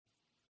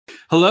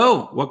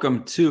Hello,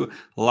 welcome to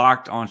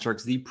Locked On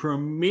Sharks, the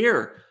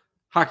premier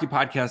hockey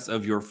podcast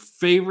of your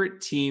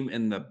favorite team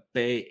in the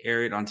Bay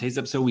Area. On today's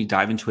episode, we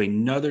dive into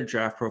another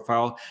draft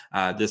profile.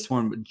 This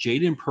one,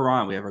 Jayden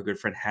Perron. We have our good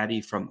friend Hadi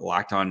from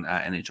Locked On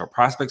NHL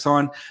Prospects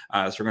on. So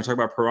we're going to talk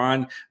about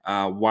Perron,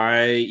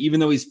 why,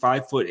 even though he's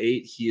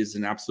 5'8", he is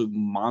an absolute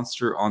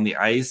monster on the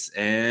ice,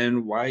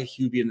 and why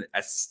he would be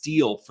a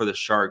steal for the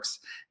Sharks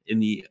in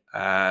the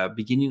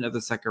beginning of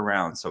the second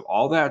round. So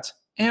all that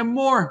and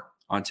more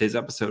on today's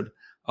episode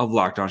of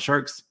Locked On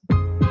Sharks.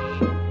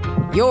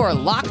 You're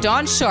Locked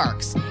On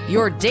Sharks,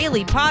 your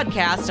daily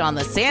podcast on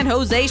the San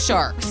Jose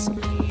Sharks.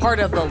 Part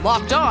of the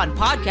Locked On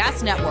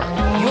Podcast Network,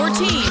 your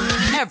team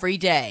every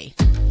day.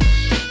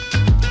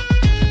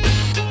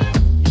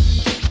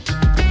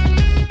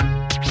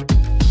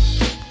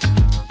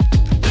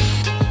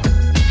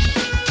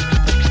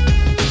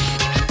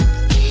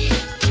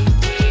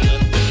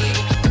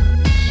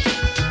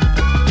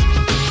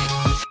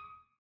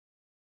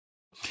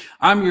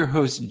 I'm your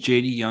host,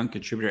 JD Young,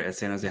 contributor at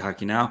San Jose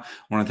Hockey Now.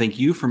 I want to thank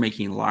you for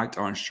making Locked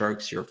On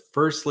Sharks your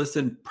first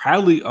listen,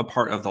 proudly a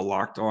part of the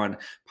Locked On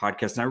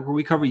Podcast Network, where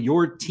we cover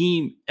your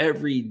team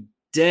every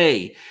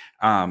day.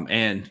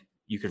 And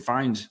you can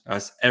find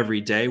us every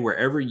day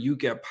wherever you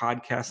get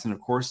podcasts. And of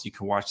course, you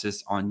can watch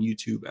this on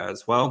YouTube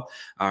as well.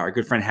 Our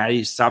good friend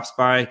Hadi stops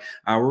by.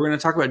 We're going to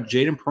talk about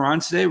Jayden Perron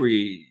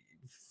today.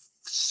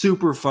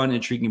 Super fun,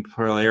 intriguing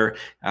player.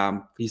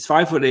 He's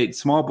 5'8",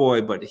 small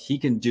boy, but he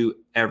can do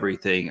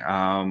everything.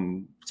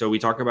 So we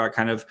talk about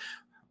kind of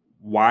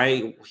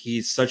why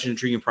he's such an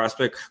intriguing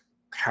prospect,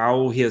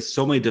 how he has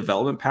so many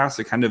development paths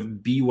to kind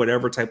of be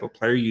whatever type of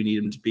player you need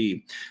him to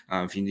be.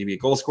 If you need to be a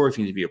goal scorer, if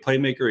you need to be a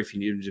playmaker, if you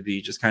need him to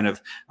be just kind of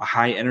a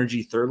high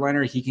energy third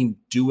liner, he can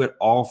do it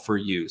all for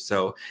you.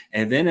 So,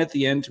 and then at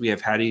the end, we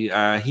have Hadi.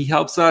 He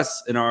helps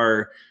us in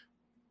our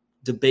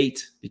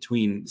debate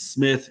between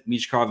Smith,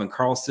 Michkov, and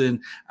Carlson.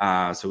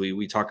 So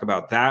we talk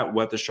about that,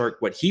 what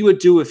he would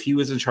do if he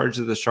was in charge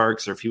of the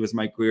Sharks, or if he was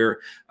Mike Greer,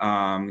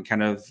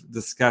 kind of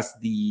discuss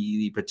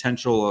the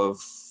potential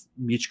of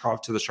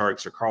Michkov to the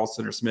Sharks, or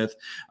Carlson, or Smith.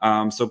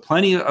 So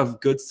plenty of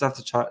good stuff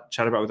to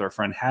chat about with our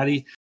friend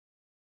Hadi.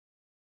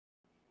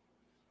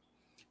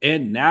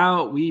 And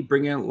now we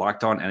bring in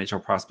Locked On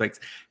NHL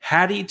Prospects,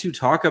 Hadi, to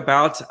talk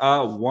about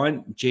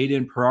one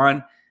Jayden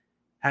Perron.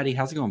 Hadi,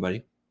 how's it going,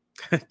 buddy?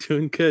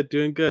 Doing good.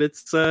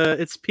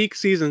 It's peak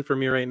season for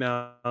me right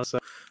now, so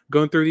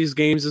going through these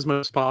games as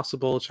much as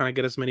possible, trying to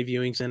get as many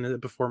viewings in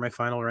before my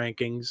final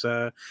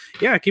rankings.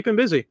 Keeping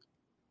busy.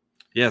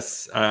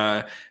 Yes,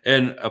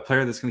 and a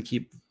player that's going to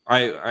keep.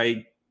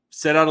 I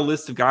set out a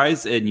list of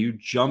guys, and you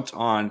jumped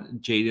on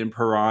Jayden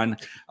Perron,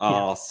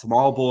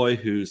 small boy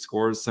who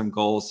scores some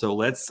goals. So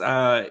let's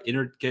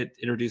get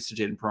introduced to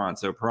Jayden Perron.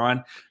 So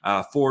Perron,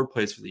 forward,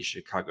 plays for the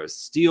Chicago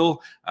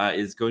Steel,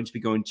 is going to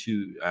be going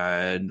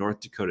to North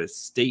Dakota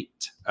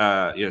State,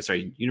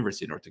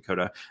 University of North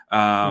Dakota,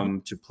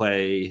 to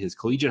play his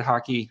collegiate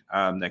hockey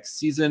next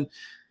season.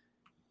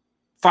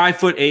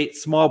 5'8",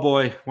 small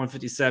boy,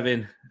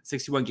 157,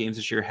 61 games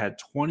this year, had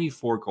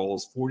 24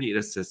 goals, 48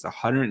 assists,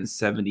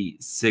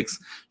 176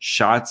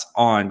 shots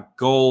on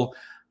goal.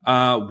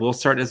 We'll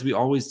start as we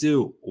always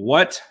do.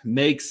 What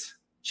makes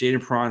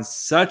Jayden Perron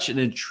such an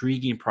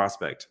intriguing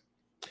prospect?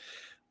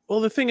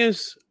 Well, the thing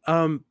is,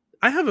 I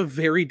have a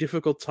very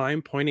difficult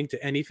time pointing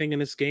to anything in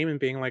his game and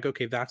being like,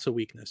 okay, that's a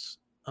weakness.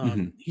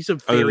 He's a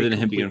very other than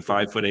him being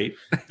 5'8".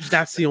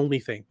 That's the only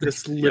thing.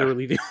 That's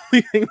literally the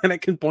only thing that I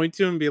can point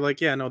to and be like,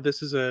 yeah, no,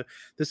 this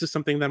is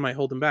something that might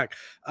hold him back.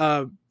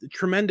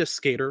 Tremendous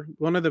skater,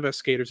 one of the best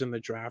skaters in the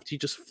draft. He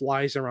just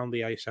flies around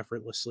the ice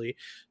effortlessly.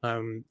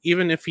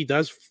 Even if he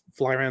does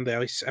fly around the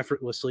ice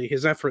effortlessly,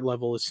 his effort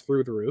level is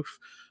through the roof.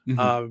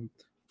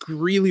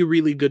 Really,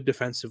 really good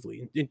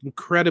defensively.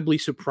 Incredibly,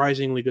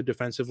 surprisingly good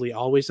defensively.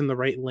 Always in the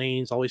right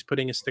lanes, always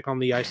putting his stick on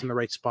the ice in the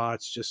right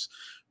spots. Just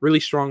really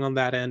strong on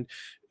that end.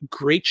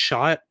 Great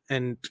shot,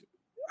 and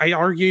I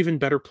argue even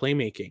better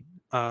playmaking.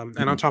 And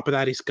on top of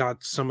that, he's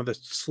got some of the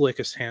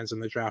slickest hands in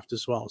the draft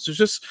as well. So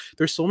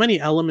there's so many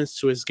elements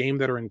to his game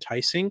that are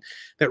enticing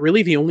that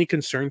really the only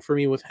concern for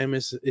me with him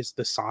is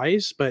the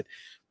size. But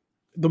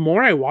the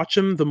more I watch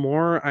him, the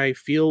more I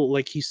feel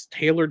like he's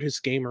tailored his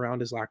game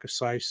around his lack of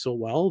size so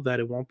well that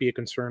it won't be a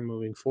concern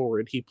moving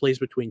forward. He plays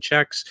between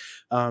checks,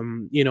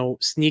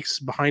 sneaks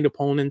behind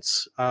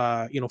opponents,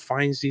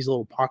 finds these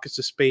little pockets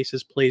of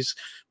spaces, plays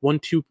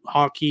 1-2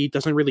 hockey,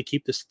 doesn't really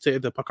keep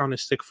the puck on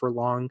his stick for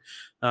long.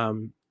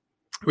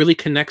 Really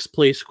connects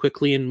plays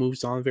quickly and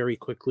moves on very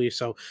quickly.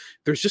 So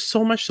there's just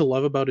so much to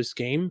love about his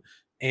game.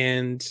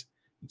 And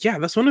yeah,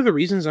 that's one of the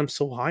reasons I'm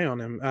so high on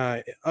him.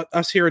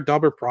 Us here at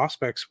Dauber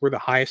Prospects, we're the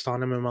highest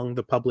on him among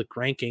the public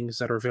rankings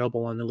that are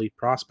available on Elite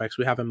Prospects.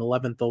 We have him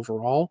 11th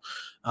overall.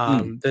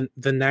 Then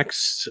the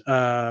next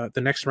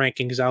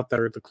rankings out that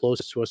are the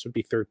closest to us would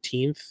be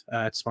 13th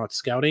at Spot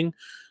Scouting.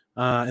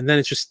 And then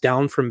it's just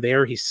down from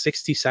there. He's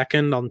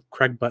 62nd on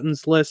Craig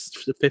Button's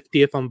list,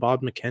 50th on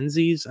Bob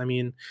McKenzie's. I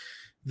mean,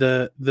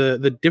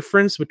 the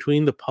difference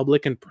between the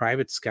public and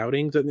private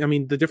scouting. I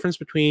mean, the difference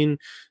between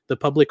the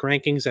public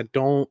rankings that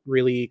don't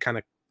really kind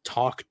of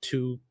talk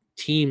to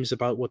teams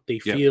about what they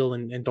Yep. feel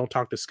and don't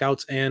talk to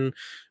scouts, and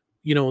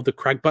the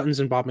Craig Buttons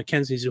and Bob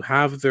McKenzie's who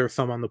have their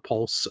thumb on the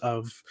pulse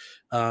of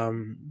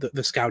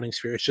the scouting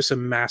sphere. It's just a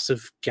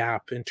massive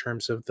gap in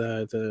terms of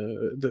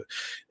the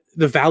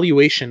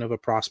valuation of a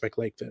prospect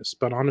like this.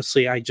 But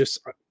honestly,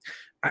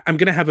 I'm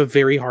going to have a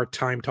very hard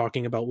time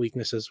talking about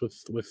weaknesses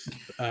with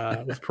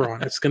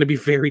Perron. It's going to be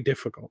very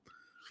difficult.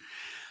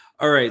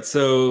 All right.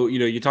 So,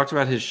 you talked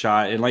about his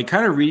shot and like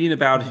kind of reading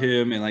about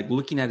him and like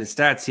looking at his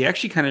stats. He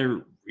actually kind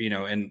of,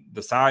 and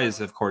the size,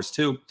 of course,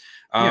 too.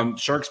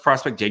 Sharks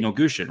prospect Daniel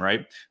Gushin,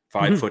 right?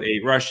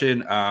 5'8"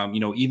 Russian.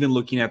 Even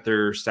looking at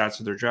their stats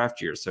of their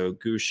draft year. So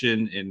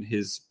Gushin in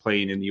his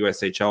playing in the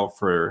USHL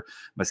for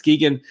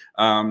Muskegon,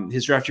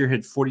 his draft year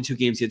had 42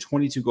 games. He had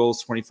 22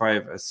 goals,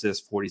 25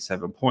 assists,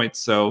 47 points.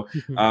 So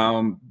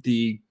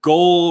the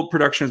goal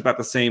production is about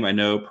the same. I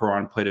know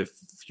Perron played a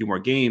few more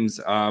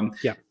games.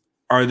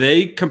 Are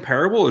they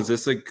comparable? Is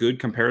this a good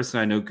comparison?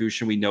 I know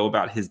Gushin, we know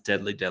about his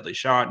deadly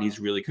shot, and he's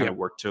really kind of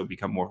worked to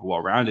become more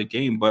well-rounded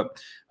game. But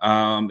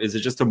is it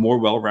just a more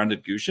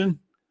well-rounded Gushin?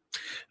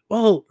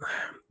 Well,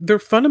 they're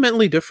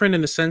fundamentally different in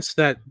the sense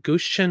that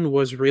Gushin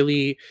was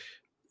really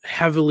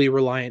heavily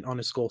reliant on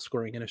his goal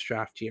scoring in his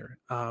draft year.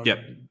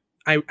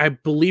 I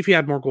believe he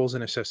had more goals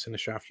and assists in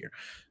his draft year.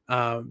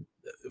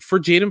 For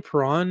Jayden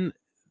Perron,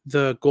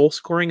 the goal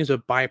scoring is a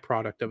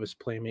byproduct of his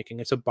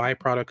playmaking. It's a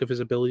byproduct of his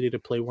ability to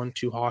play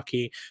 1-2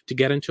 hockey, to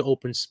get into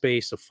open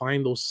space, to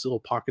find those little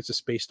pockets of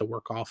space to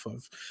work off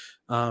of.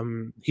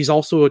 He's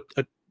also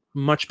a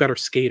much better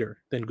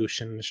skater than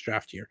Gushin in his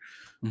draft year.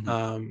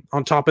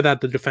 On top of that,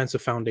 the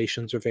defensive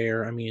foundations are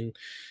there. I mean,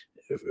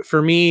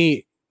 for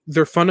me,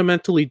 they're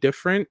fundamentally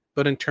different,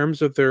 but in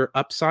terms of their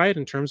upside,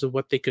 in terms of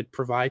what they could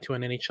provide to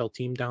an NHL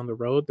team down the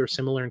road, they're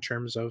similar in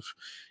terms of,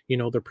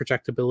 their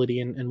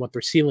projectability and what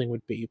their ceiling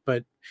would be.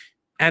 But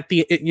at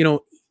the,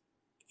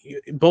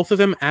 both of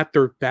them at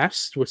their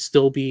best would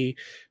still be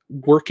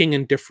working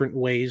in different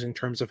ways in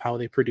terms of how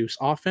they produce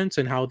offense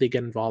and how they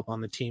get involved on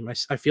the team.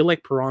 I feel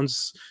like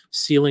Perron's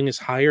ceiling is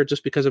higher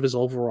just because of his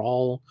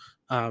overall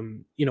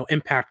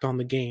impact on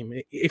the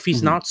game. If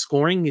he's not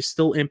scoring, he's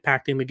still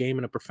impacting the game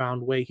in a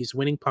profound way. He's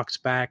winning pucks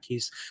back.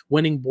 He's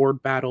winning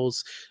board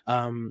battles,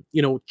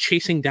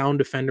 chasing down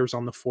defenders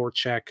on the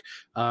forecheck,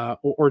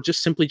 or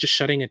just simply just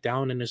shutting it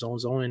down in his own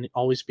zone and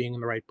always being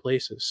in the right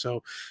places.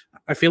 So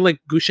I feel like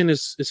Gushin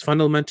is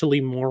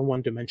fundamentally more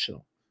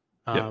one-dimensional.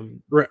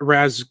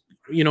 Whereas,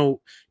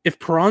 if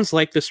Perron's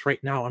like this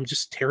right now, I'm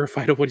just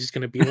terrified of what he's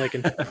going to be like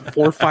in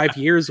 4 or 5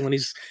 years when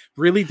he's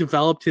really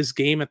developed his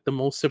game at the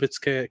most of its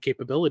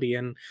capability.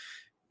 And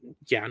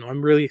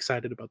I'm really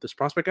excited about this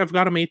prospect. I've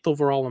got him 8th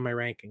overall in my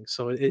rankings,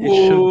 so it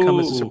shouldn't come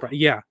as a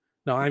surprise.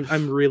 No,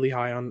 I'm really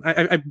high on.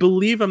 I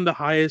believe I'm the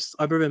highest,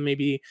 other than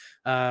maybe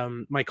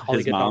my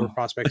colleague at Dollar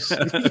Prospects.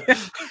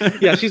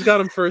 She's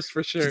got him first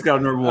for sure. She's got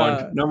him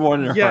number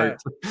one in her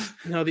heart.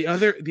 No,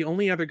 the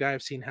only other guy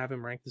I've seen have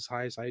him ranked as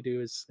high as I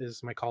do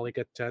is my colleague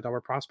at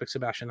Dollar Prospects,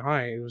 Sebastian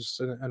High, who's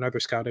another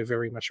scout I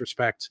very much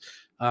respect.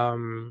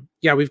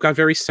 We've got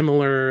very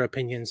similar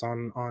opinions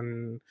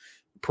on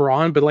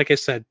Perron, but like I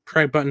said,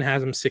 Craig Button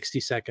has him 60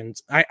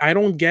 seconds. I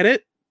don't get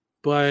it,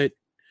 but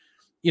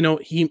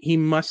he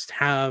must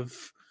have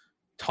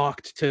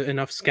talked to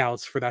enough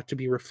scouts for that to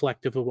be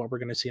reflective of what we're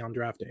going to see on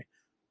draft day.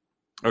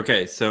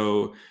 Okay,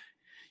 so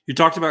you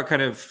talked about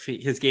kind of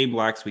his game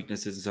lacks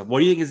weaknesses and stuff. What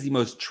do you think is the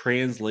most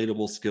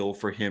translatable skill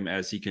for him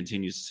as he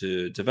continues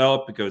to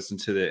develop? It goes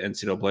into the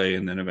NCAA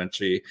and then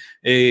eventually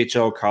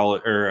AHL,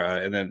 college,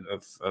 and then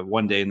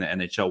one day in the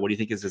NHL. What do you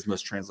think is his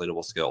most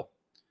translatable skill?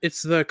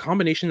 It's the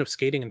combination of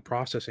skating and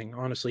processing,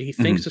 honestly. He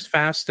thinks as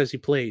fast as he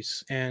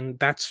plays, and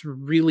that's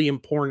really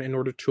important in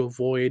order to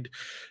avoid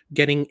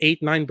getting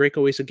 8-9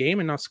 breakaways a game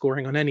and not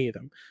scoring on any of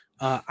them.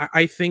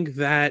 I think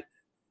that,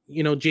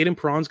 Jayden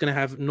Perron's going to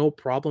have no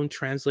problem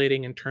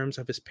translating in terms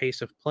of his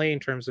pace of play, in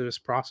terms of his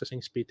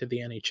processing speed to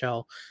the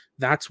NHL.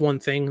 That's one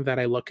thing that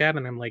I look at,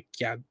 and I'm like,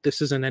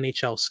 this is an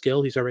NHL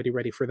skill. He's already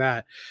ready for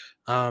that.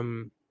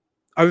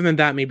 Other than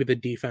that, maybe the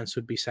defense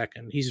would be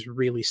second. He's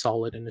really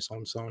solid in his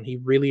own zone. He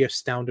really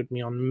astounded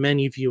me on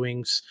many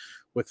viewings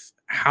with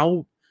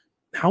how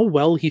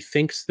well he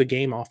thinks the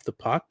game off the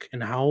puck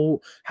and how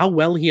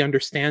well he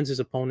understands his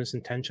opponent's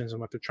intentions and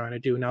what they're trying to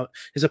do. Now,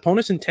 his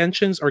opponent's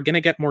intentions are going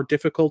to get more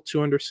difficult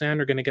to understand,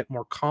 are going to get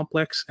more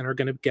complex, and are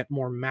going to get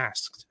more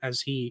masked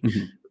as he,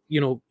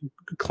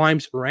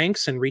 climbs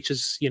ranks and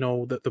reaches,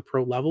 the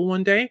pro level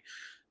one day.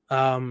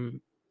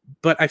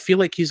 But I feel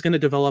like he's going to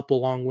develop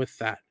along with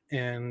that.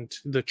 And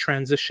the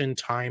transition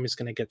time is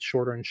going to get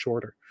shorter and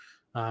shorter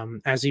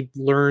as he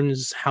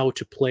learns how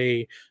to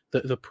play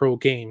the pro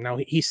game. Now,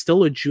 he's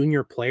still a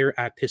junior player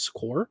at his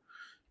core.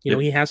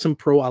 He has some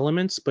pro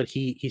elements, but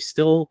he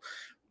still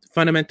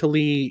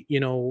fundamentally,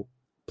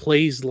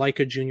 plays like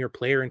a junior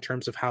player in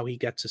terms of how he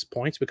gets his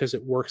points, because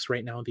it works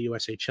right now in the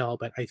USHL.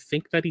 But I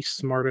think that he's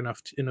smart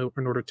enough in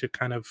order to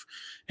kind of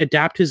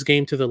adapt his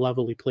game to the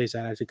level he plays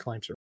at as he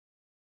climbs around.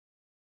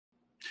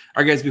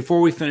 All right, guys,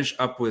 before we finish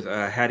up with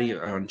Hadi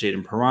on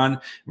Jayden Perron,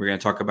 we're going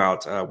to talk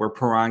about where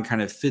Perron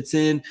kind of fits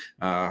in,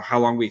 how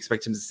long we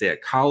expect him to stay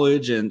at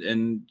college,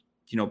 and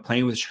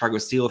playing with Chicago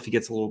Steel if he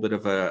gets a little bit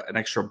of an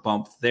extra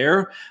bump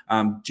there.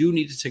 Do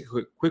need to take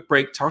a quick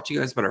break, talk to you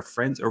guys about our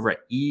friends over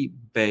at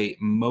eBay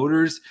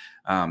Motors.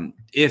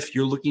 If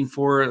you're looking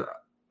for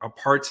a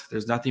part,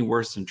 there's nothing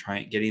worse than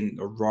getting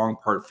the wrong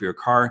part for your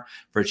car.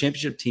 For a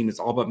championship team, it's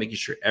all about making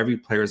sure every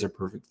player is a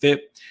perfect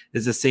fit.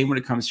 It's the same when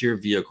it comes to your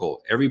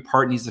vehicle. Every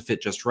part needs to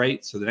fit just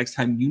right. So the next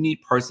time you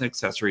need parts and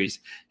accessories,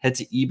 head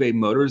to eBay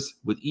Motors.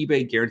 With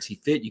eBay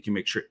Guarantee Fit, you can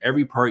make sure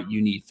every part you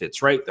need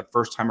fits right the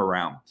first time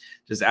around.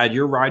 Just add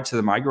your ride to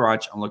the My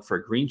Garage and look for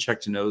a green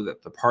check to know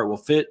that the part will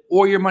fit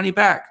or your money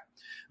back.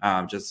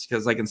 Just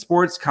because, like in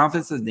sports,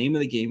 confidence is the name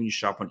of the game when you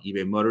shop on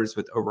eBay Motors.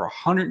 With over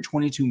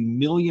 122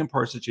 million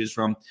parts to choose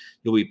from,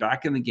 you'll be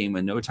back in the game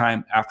in no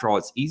time. After all,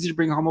 it's easy to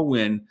bring home a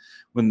win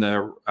when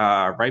the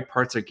right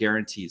parts are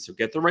guaranteed. So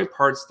get the right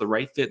parts, the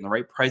right fit, and the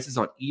right prices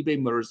on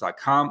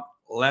ebaymotors.com.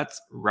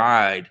 Let's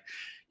ride.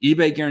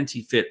 eBay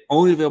Guarantee Fit,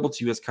 only available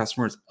to U.S.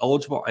 customers.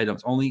 Eligible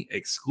items only.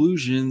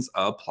 Exclusions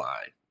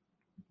apply.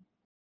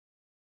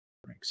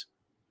 Thanks.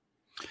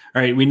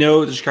 All right, we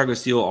know the Chicago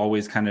Steel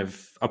always kind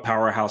of a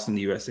powerhouse in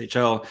the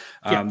USHL.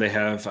 They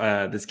have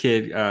this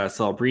kid,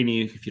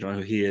 Celebrini, if you don't know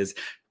who he is,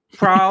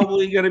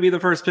 probably going to be the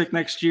first pick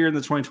next year in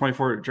the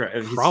 2024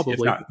 draft.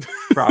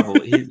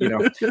 Probably.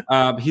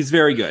 He's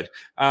very good.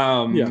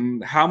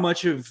 How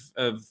much of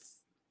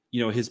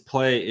his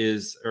play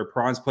is, or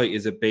Perron's play,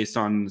 is it based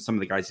on some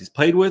of the guys he's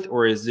played with,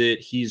 or is it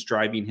he's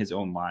driving his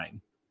own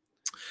line?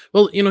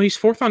 Well, he's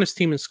fourth on his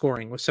team in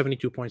scoring with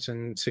 72 points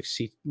in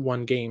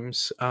 61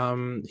 games.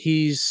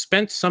 He's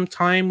spent some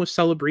time with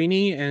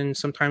Celebrini and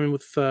some time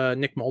with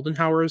Nick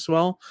Moldenhauer as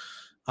well.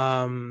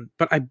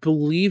 But I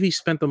believe he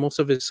spent the most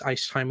of his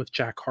ice time with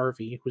Jack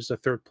Harvey, who's the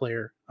third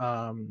player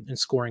in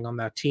scoring on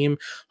that team.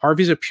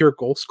 Harvey's a pure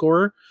goal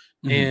scorer,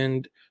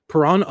 and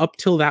Perron up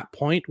till that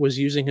point was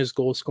using his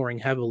goal scoring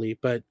heavily,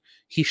 but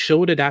he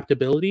showed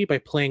adaptability by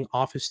playing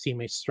off his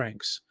teammates'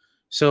 strengths.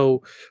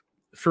 So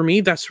for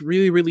me, that's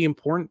really, really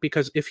important,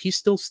 because if he's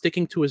still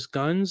sticking to his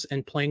guns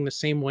and playing the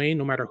same way,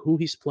 no matter who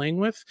he's playing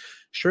with,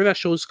 sure, that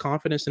shows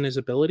confidence in his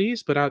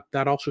abilities, but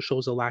that also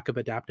shows a lack of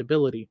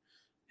adaptability.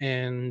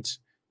 And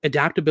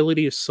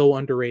adaptability is so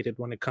underrated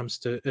when it comes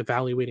to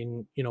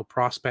evaluating,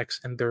 prospects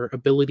and their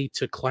ability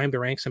to climb the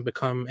ranks and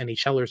become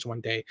NHLers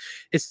one day.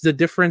 It's the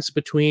difference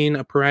between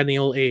a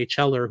perennial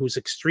AHLer who's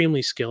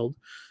extremely skilled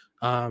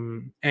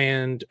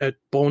and a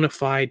bona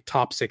fide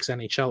top 6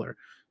 NHLer.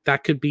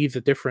 That could be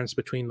the difference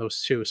between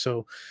those two.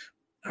 So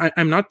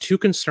I'm not too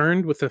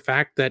concerned with the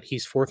fact that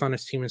he's fourth on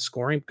his team in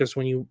scoring, because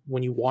when you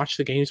watch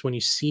the games, when you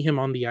see him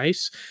on the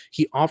ice,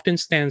 he often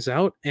stands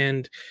out,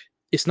 and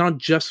it's not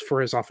just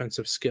for his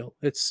offensive skill.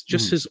 It's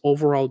just his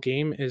overall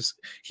game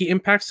he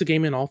impacts the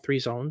game in all 3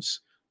 zones.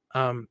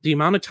 The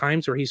amount of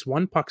times where he's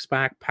won pucks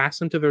back, pass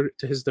them to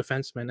his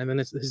defenseman, and then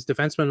his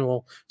defenseman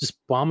will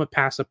just bomb a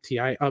pass up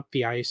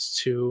the ice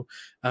to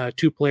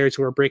 2 players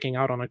who are breaking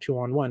out on a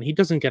 2-on-1. He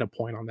doesn't get a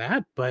point on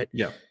that, but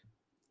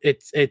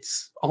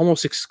it's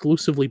almost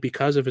exclusively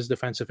because of his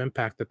defensive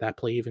impact that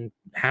play even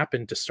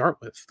happened to start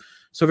with.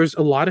 So there's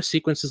a lot of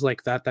sequences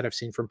like that I've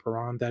seen from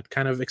Perron that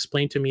kind of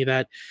explain to me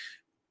that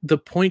the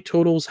point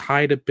totals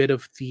hide a bit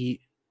of the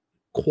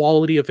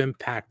quality of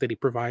impact that he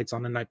provides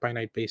on a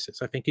night-by-night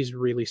basis. I think he's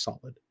really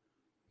solid.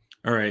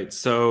 All right.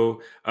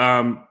 So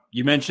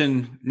you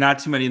mentioned not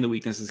too many in the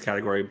weaknesses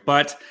category,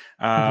 but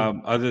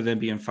other than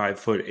being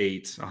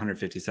 5'8",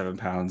 157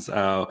 pounds,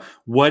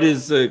 what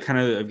is the kind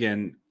of,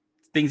 again,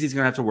 things he's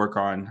going to have to work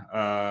on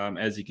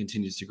as he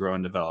continues to grow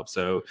and develop?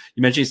 So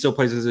you mentioned he still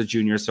plays as a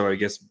junior, so I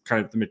guess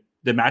kind of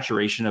the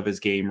maturation of his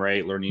game,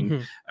 right?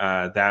 Learning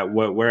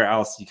where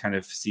else you kind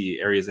of see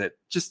areas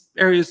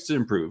to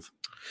improve?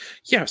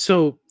 Yeah,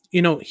 so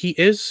he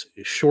is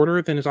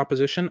shorter than his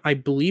opposition. I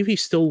believe he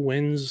still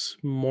wins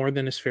more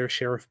than his fair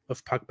share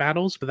of puck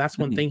battles, but that's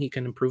one thing he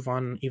can improve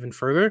on even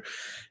further.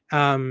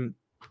 When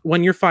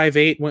you're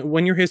 5'8",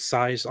 when you're his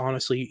size,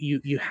 honestly,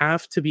 you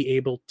have to be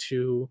able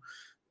to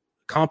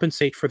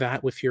compensate for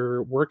that with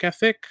your work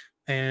ethic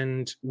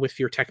and with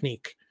your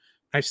technique.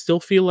 I still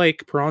feel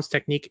like Perron's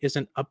technique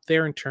isn't up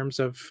there in terms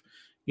of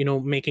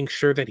making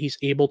sure that he's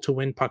able to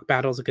win puck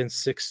battles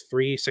against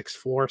 6'3",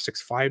 6'4",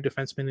 6'5"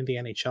 defensemen in the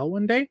NHL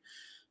one day.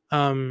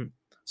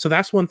 So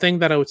that's one thing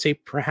that I would say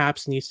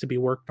perhaps needs to be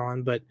worked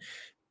on. But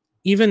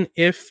even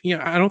if,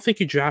 I don't think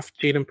you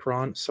draft Jayden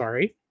Perron.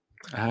 Sorry.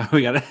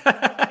 We got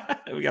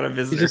a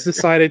visitor. He just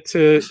decided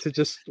to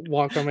just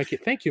walk on my kid.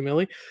 Thank you,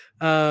 Millie.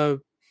 Yeah.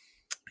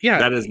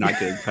 That is not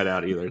getting cut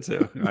out either,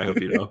 too. I hope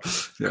you know.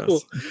 Yes.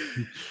 Cool.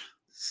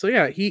 So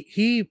yeah,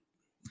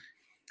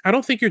 I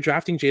don't think you're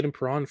drafting Jayden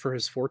Perron for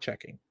his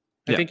forechecking.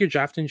 I think you're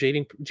drafting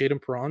Jayden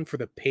Perron for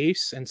the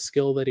pace and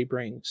skill that he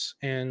brings.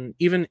 And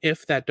even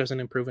if that doesn't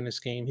improve in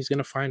his game, he's going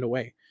to find a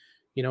way.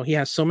 He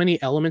has so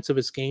many elements of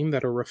his game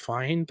that are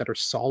refined, that are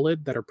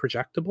solid, that are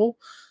projectable,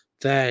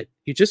 that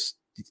you just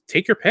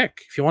take your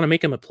pick. If you want to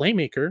make him a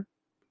playmaker,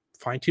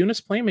 fine-tune his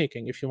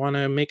playmaking. If you want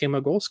to make him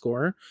a goal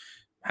scorer,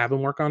 have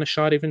him work on a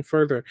shot even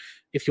further.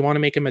 If you want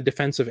to make him a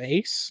defensive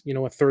ace,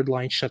 a third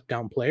line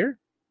shutdown player,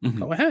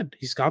 go ahead.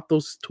 He's got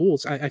those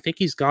tools. I think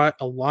he's got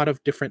a lot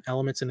of different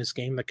elements in his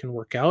game that can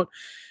work out.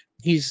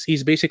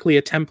 He's basically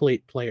a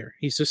template player.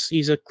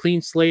 He's a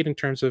clean slate in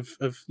terms of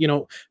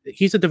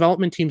he's a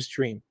development team's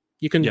dream.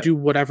 You can do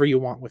whatever you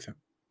want with him,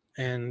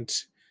 and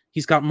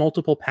he's got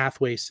multiple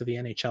pathways to the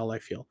NHL. I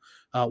feel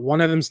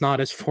one of them's not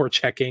as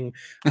forechecking.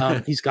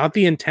 He's got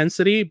the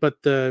intensity,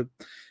 but the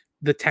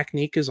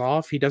technique is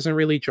off. He doesn't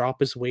really drop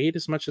his weight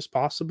as much as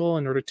possible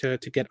in order to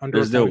get under.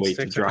 There's no weight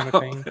to drop.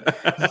 Kind of thing.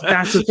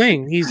 That's the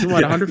thing. He's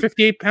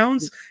 158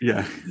 pounds.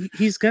 Yeah,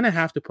 he's gonna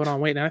have to put on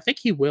weight, and I think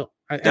he will.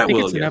 I think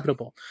it's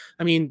inevitable.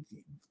 I mean,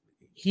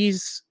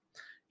 he's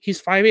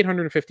 5'8",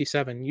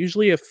 157.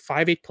 Usually, a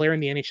 5'8" player in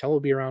the NHL will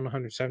be around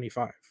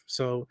 175.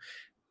 So,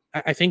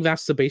 I think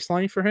that's the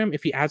baseline for him.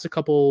 If he adds a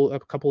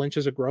couple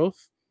inches of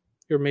growth,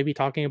 you're maybe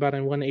talking about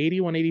a 180,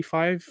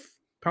 185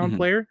 pound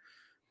player.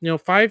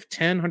 5'10",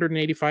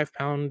 185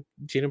 pound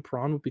Jayden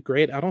Perron would be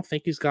great. I don't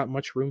think he's got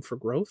much room for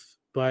growth,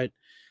 but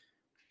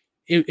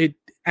it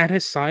at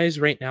his size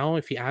right now,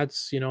 if he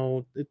adds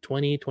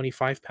 20,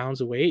 25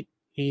 pounds of weight,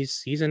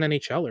 he's an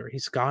NHLer.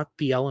 He's got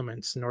the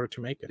elements in order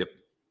to make it. Yep.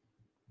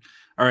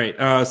 All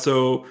right.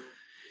 So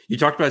you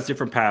talked about his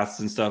different paths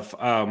and stuff.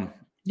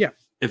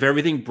 If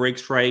everything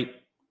breaks right,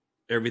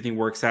 everything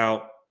works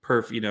out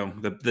perfect.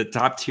 The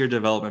top tier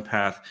development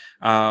path.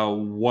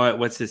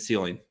 What's his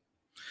ceiling?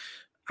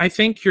 I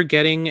think you're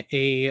getting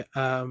a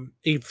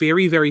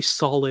very, very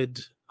solid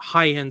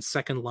high-end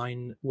second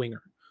line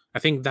winger. I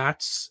think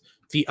that's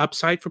the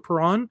upside for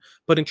Perron.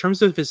 But in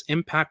terms of his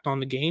impact on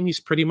the game,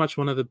 he's pretty much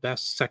one of the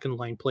best second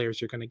line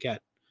players you're going to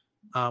get,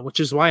 which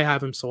is why I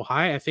have him so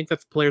high. I think that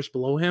the players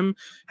below him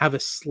have a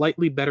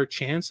slightly better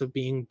chance of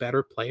being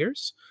better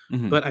players.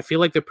 But I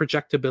feel like the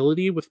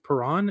projectability with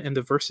Perron and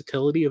the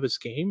versatility of his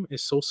game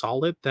is so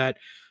solid that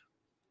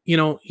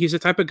he's the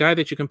type of guy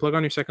that you can plug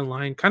on your second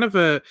line, kind of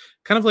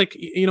like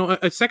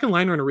a second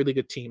liner on a really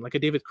good team, like a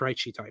David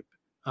Krejci type,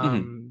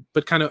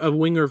 but kind of a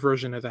winger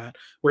version of that,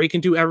 where he can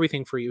do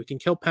everything for you. He can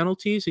kill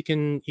penalties. He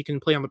can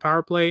play on the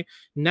power play,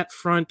 net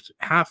front,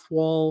 half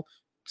wall,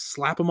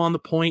 slap him on the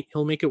point.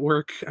 He'll make it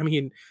work. I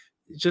mean,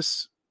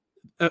 just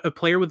a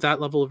player with that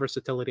level of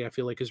versatility, I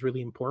feel like, is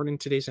really important in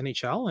today's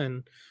NHL.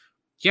 And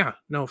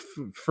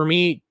for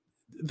me,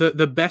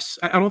 the best,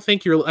 I don't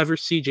think you'll ever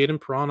see Jayden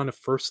Perron on a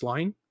first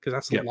line, because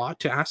that's a lot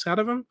to ask out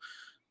of him.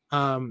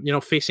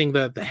 Facing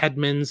the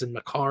Hedmans and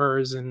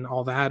Makars and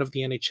all that of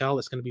the NHL,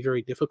 it's going to be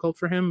very difficult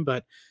for him.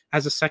 But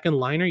as a second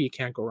liner, you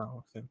can't go wrong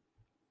with him.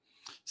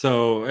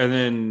 So, and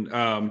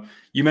then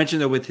you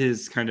mentioned that with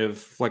his kind of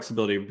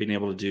flexibility of being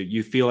able to do,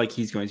 you feel like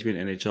he's going to be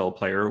an NHL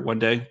player one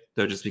day,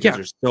 though, just because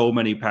there's so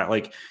many,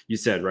 like you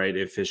said, right?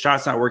 If his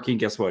shot's not working,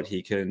 guess what?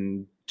 He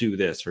can do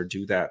this or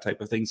do that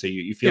type of thing. So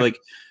you feel like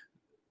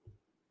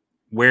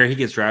where he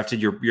gets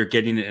drafted, you're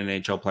getting an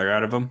NHL player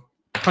out of him.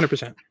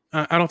 100%.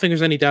 I don't think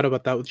there's any doubt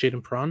about that with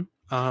Jayden Perron.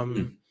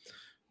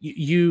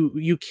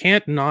 You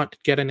can't not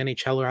get an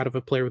NHLer out of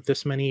a player with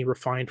this many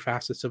refined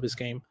facets of his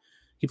game.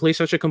 He plays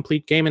such a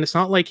complete game, and it's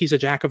not like he's a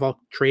jack of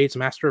all trades,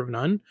 master of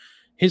none.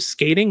 His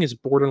skating is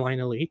borderline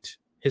elite.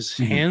 His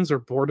hands are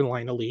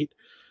borderline elite.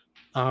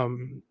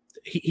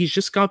 He's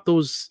just got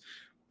those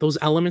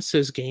elements to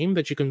his game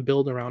that you can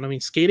build around. I mean,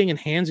 skating and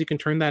hands, you can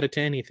turn that into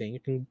anything. You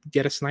can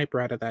get a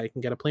sniper out of that. You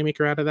can get a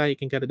playmaker out of that. You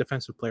can get a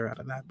defensive player out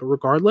of that. But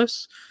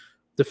regardless,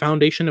 the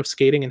foundation of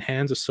skating and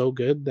hands is so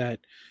good that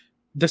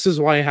this is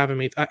why I have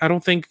him eighth. I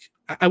don't think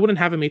I wouldn't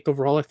have him eighth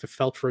overall if it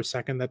felt for a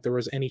second that there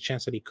was any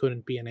chance that he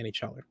couldn't be an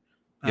NHLer.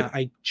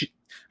 Yep.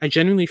 I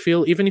genuinely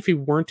feel even if he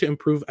weren't to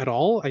improve at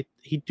all,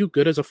 he'd do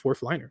good as a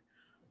fourth liner.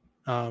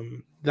 I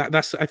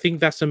think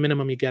that's the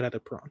minimum you get out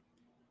of Perron.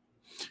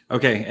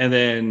 Okay, and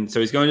then so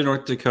he's going to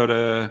North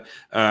Dakota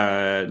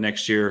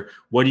next year.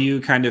 What do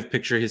you kind of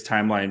picture his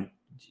timeline?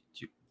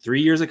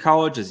 3 years of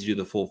college? Does he do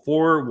the full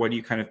 4? What do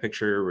you kind of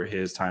picture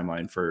his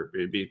timeline for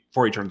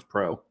before he turns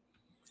pro?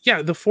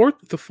 Yeah, the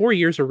 4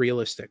 years are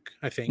realistic,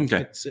 I think.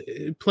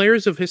 Okay.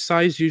 Players of his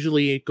size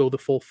usually go the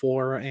full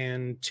 4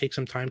 and take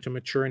some time to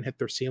mature and hit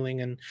their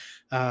ceiling and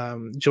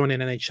join an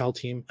NHL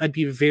team. I'd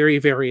be very,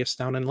 very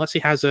astounded unless he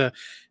has an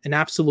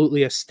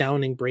absolutely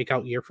astounding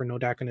breakout year for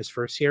Nodak in his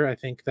first year. I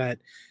think that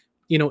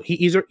he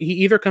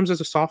either comes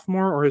as a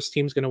sophomore or his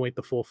team's going to wait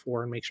the full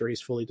 4 and make sure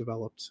he's fully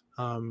developed.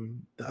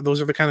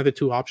 Those are the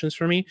 2 options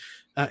for me.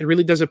 It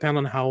really does depend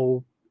on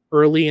how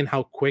early and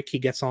how quick he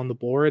gets on the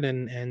board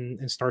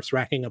and starts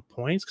racking up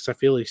points, because I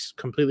feel he's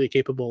completely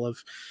capable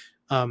of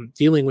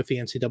dealing with the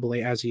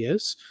NCAA as he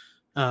is.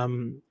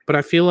 But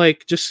I feel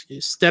like just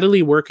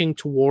steadily working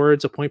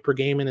towards a point per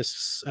game in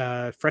his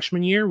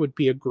freshman year would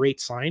be a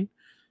great sign.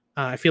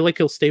 I feel like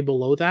he'll stay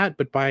below that,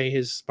 but by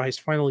his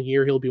final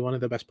year, he'll be one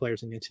of the best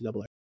players in the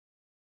NCAA.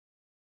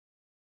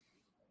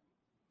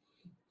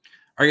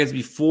 All right, guys,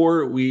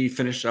 before we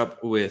finish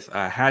up with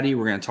Hadi,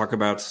 we're going to talk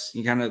about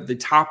kind of the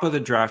top of the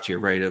draft here,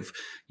 right? Of,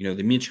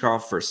 the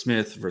Michkov versus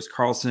Smith versus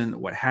Carlson,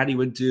 what Hadi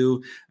would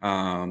do,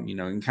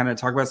 and kind of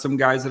talk about some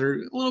guys that are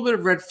a little bit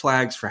of red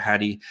flags for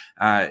Hadi.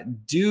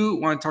 Do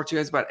want to talk to you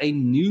guys about a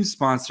new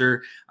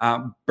sponsor,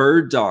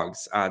 Bird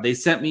Dogs. They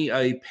sent me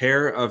a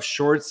pair of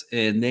shorts,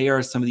 and they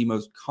are some of the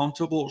most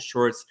comfortable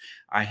shorts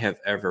I have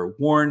ever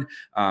worn.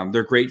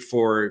 They're great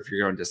for if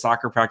you're going to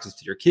soccer practice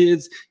with your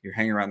kids, you're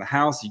hanging around the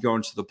house, you go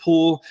into the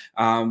pool,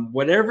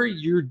 whatever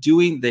you're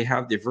doing, they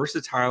have the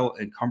versatile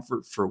and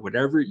comfort for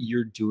whatever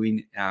you're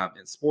doing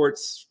in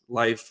sports,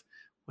 life,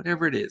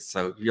 whatever it is.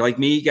 So if you're like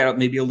me, you got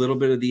maybe a little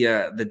bit of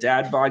the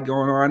dad bod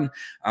going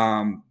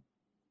on.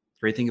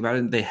 Great thing about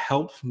it, they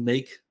help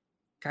make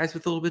guys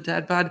with a little bit of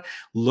dad bod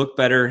look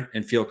better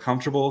and feel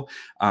comfortable.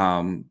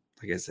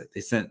 Like I said,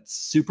 they sent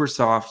super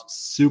soft,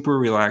 super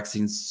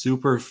relaxing,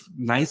 super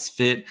nice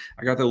fit.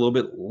 I got the little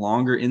bit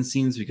longer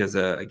inseams because,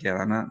 again,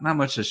 I'm not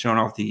much to showing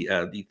off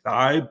the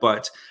thigh,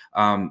 but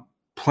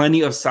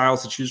plenty of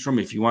styles to choose from.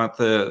 If you want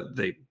your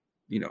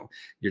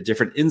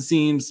different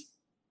inseams,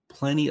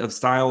 plenty of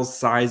styles,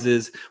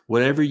 sizes,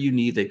 whatever you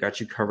need, they've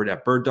got you covered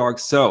at Bird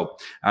Dogs. So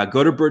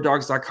go to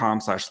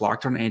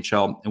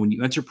birddogs.com/LockedOnNHL. And when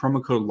you enter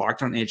promo code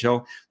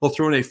LockedOnNHL, they'll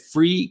throw in a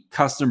free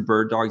custom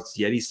Bird Dogs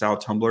Yeti style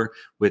tumbler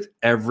with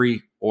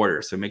every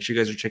order. So make sure you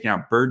guys are checking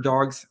out Bird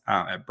Dogs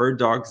at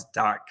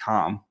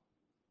birddogs.com.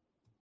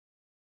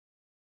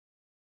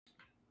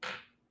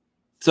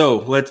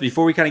 So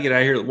before we kind of get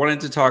out of here, wanted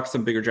to talk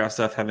some bigger draft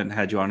stuff. Haven't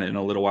had you on it in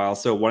a little while.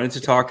 So wanted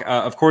to talk,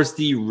 of course,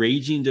 the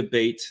raging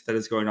debate that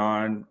is going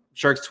on.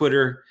 Sharks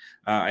Twitter.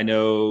 I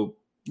know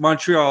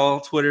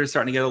Montreal Twitter is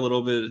starting to get a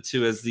little bit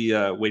too as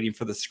the waiting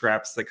for the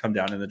scraps that come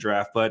down in the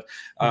draft. But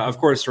of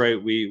course, right,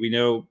 we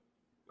know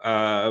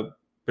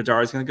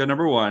Bedard is going to go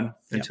number 1,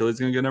 Fantilli's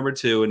going to go number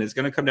 2, and it's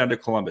going to come down to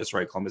Columbus,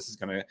 right? Columbus is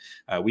going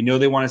to, we know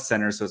they want a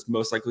center, so it's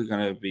most likely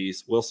going to be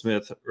Will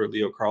Smith or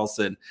Leo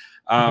Carlson.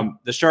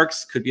 The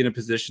Sharks could be in a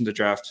position to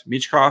draft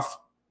Michkov,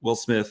 Will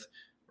Smith,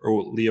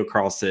 or Leo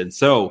Carlson.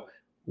 So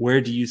where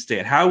do you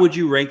stand? How would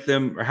you rank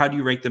them, or how do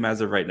you rank them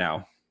as of right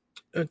now?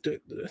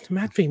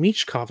 Matvei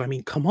Michkov, I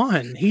mean, come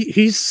on.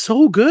 He's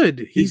so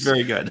good. He's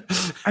very good.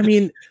 I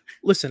mean,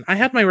 listen, I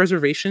had my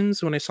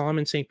reservations when I saw him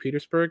in St.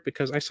 Petersburg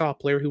because I saw a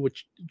player who would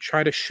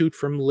try to shoot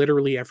from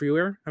literally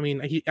everywhere. I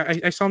mean,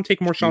 I saw him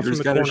take more shots from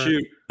the corner.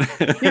 Shoot.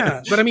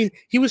 Yeah, but I mean,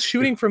 he was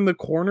shooting from the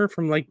corner,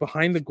 from like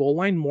behind the goal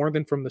line, more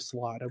than from the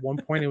slot. At one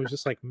point, it was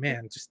just like,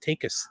 man, just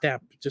take a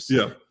step, just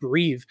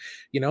breathe,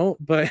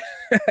 But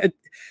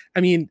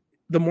I mean,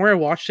 the more I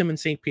watched him in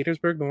St.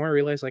 Petersburg, the more I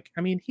realized, like,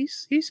 I mean,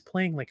 he's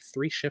playing like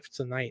 3 shifts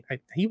a night.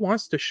 He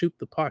wants to shoot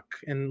the puck,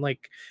 and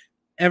like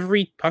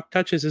every puck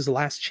touch is his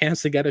last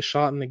chance to get a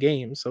shot in the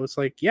game. So it's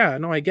like, yeah,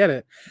 no, I get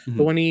it. Mm-hmm.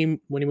 But when he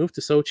moved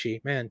to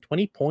Sochi, man,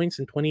 20 points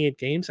in 28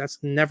 games, that's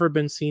never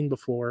been seen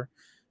before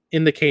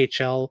in the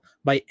KHL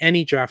by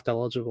any draft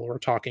eligible. We're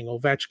talking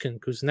Ovechkin,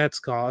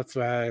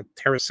 Kuznetsov,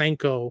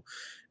 Tarasenko,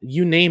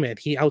 you name it.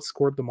 He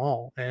outscored them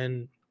all.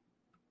 And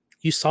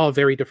you saw a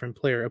very different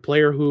player, a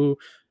player who,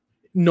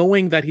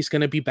 knowing that he's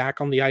going to be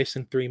back on the ice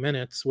in 3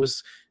 minutes,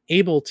 was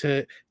able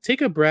to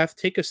take a breath,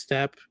 take a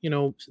step,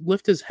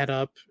 lift his head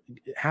up,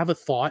 have a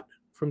thought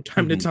from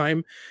time to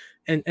time.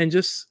 And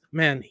just,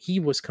 man, he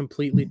was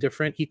completely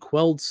different. He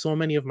quelled so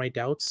many of my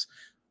doubts.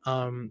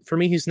 For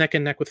me, he's neck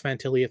and neck with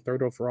Fantilli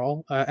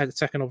at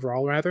second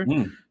overall, rather.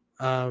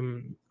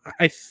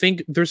 I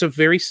think there's a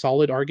very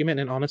solid argument,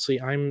 and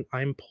honestly,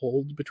 I'm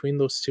pulled between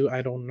those two.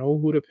 I don't know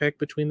who to pick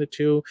between the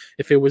two.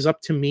 If it was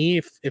up to me,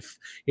 if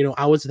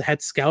I was the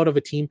head scout of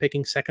a team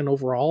picking second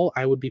overall,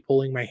 I would be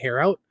pulling my hair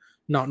out,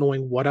 not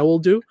knowing what I will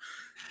do.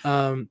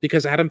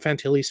 Because Adam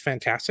Fantilli's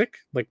fantastic,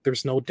 like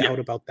there's no doubt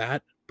about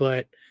that.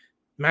 But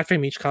Matvei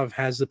Michkov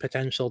has the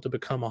potential to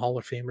become a Hall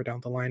of Famer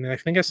down the line, and I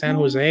think at San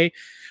Jose,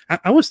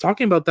 I was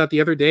talking about that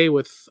the other day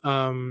with.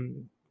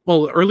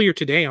 Earlier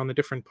today on a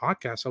different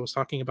podcast, I was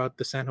talking about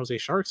the San Jose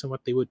Sharks and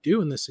what they would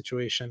do in this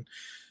situation.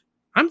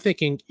 I'm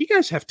thinking, you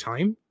guys have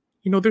time.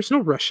 There's no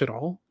rush at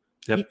all.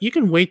 Yep. You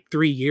can wait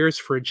 3 years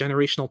for a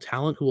generational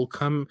talent who will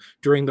come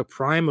during the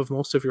prime of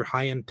most of your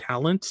high-end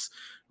talents,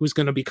 who's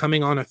going to be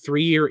coming on a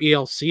 3-year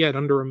ELC at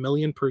under $1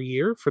 million per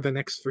year for the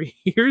next 3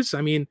 years.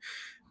 I mean,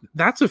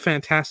 that's a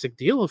fantastic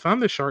deal. If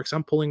I'm the Sharks,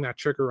 I'm pulling that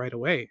trigger right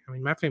away. I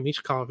mean, Matvei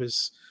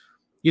Michkov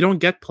you don't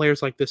get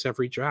players like this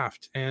every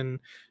draft. And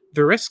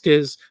the risk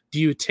is,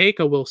 do you take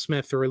a Will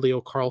Smith or a Leo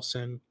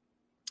Carlson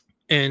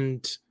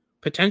and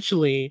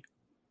potentially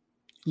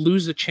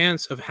lose the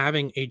chance of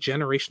having a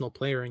generational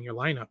player in your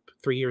lineup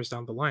 3 years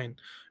down the line?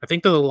 I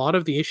think that a lot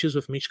of the issues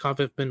with Michkov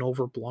have been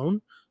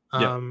overblown,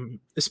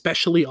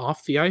 especially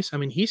off the ice. I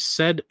mean, he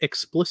said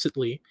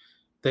explicitly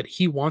that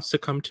he wants to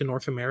come to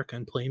North America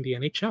and play in the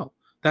NHL.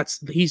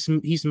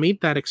 He's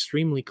made that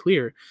extremely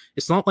clear.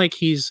 It's not like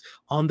he's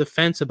on the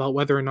fence about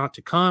whether or not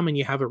to come and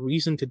you have a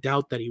reason to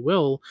doubt that he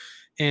will.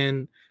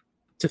 And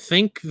to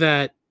think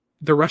that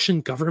the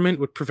Russian government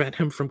would prevent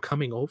him from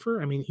coming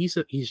over, I mean,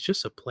 he's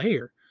just a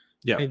player.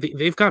 Yeah,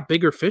 they've got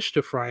bigger fish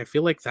to fry. I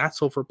feel like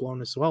that's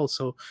overblown as well.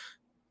 So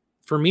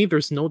for me,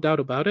 there's no doubt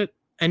about it.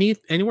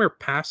 Anywhere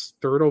past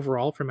third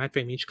overall for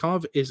Matvei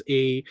Michkov is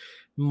a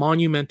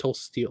monumental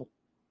steal,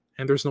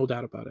 and there's no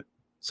doubt about it.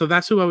 So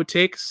that's who I would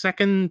take.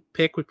 Second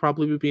pick would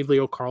probably be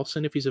Leo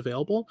Carlsson if he's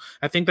available.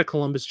 I think that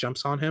Columbus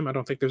jumps on him. I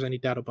don't think there's any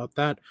doubt about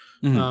that.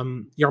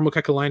 Jarmo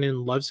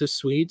Kekalainen loves his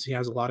Swedes. He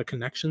has a lot of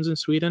connections in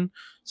Sweden.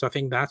 So I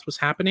think that's what's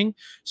happening.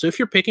 So if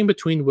you're picking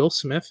between Will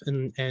Smith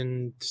and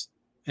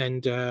Matvei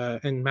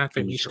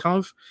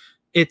Michkov,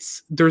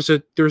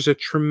 there's a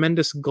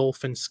tremendous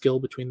gulf in skill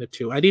between the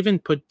two. I'd even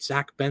put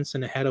Zach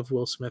Benson ahead of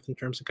Will Smith in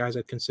terms of guys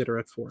I'd consider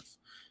at fourth.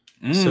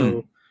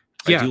 So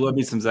I do love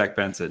me some Zach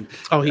Benson.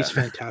 Oh, he's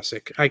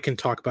fantastic. I can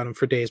talk about him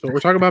for days, but we're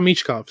talking about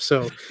Michkov.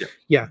 So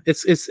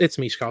it's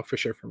Michkov for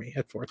sure for me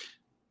at fourth.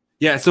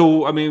 Yeah.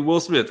 So, I mean,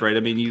 Will Smith, right? I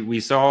mean, we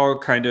saw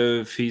kind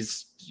of,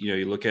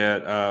 you look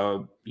at,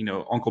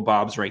 Uncle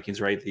Bob's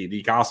rankings, right?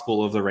 The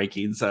gospel of the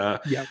rankings.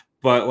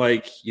 But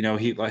like, he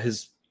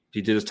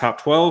did his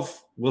top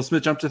 12. Will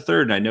Smith jumped to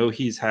third. And I know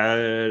he's had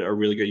a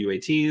really good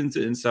U18s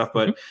and stuff,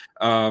 but,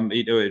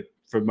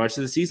 for much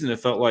of the season, it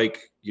felt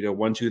like,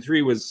 1, 2,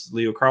 3 was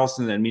Leo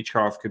Carlsson, and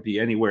Michkov could be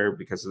anywhere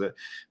because of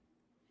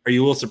Are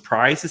you a little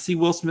surprised to see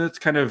Will Smith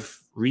kind of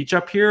reach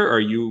up here? Or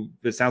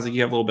it sounds like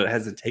you have a little bit of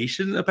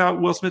hesitation about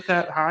Will Smith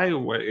that high?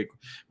 How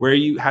are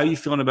you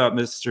feeling about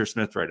Mr.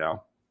 Smith right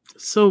now?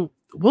 So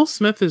Will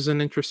Smith is an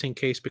interesting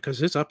case because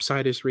his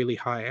upside is really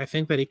high. I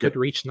think that he could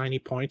reach 90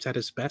 points at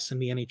his best in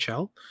the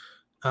NHL.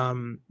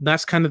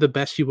 That's kind of the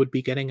best you would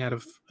be getting out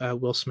of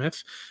Will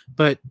Smith.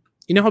 But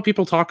you know how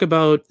people talk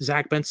about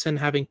Zach Benson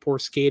having poor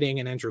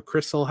skating and Andrew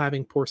Crystal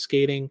having poor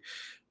skating?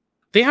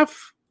 They have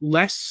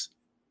less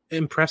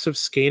impressive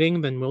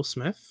skating than Will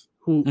Smith,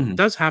 who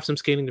does have some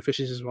skating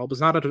deficiencies as well,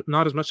 but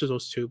not as much as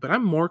those two. But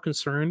I'm more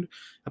concerned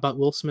about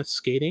Will Smith's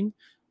skating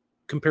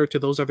compared to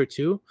those other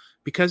two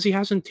because he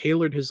hasn't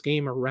tailored his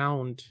game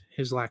around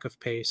his lack of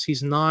pace.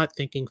 He's not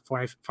thinking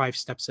five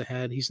steps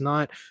ahead. He's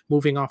not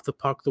moving off the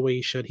puck the way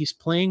he should. He's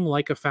playing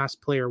like a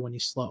fast player when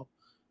he's slow.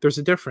 There's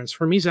a difference.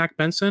 For me, Zach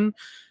Benson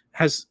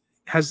has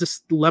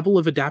this level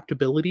of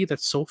adaptability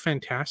that's so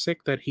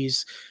fantastic that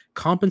he's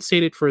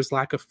compensated for his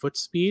lack of foot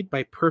speed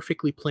by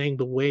perfectly playing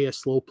the way a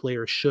slow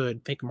player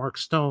should. Think Mark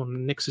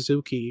Stone, Nick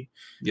Suzuki,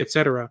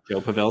 etc.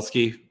 Joe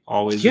Pavelski,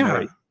 always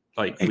right.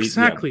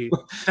 Exactly.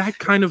 That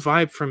kind of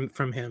vibe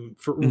from him.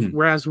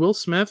 Whereas Will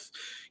Smith,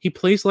 he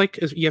plays like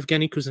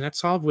Yevgeny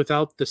Kuznetsov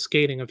without the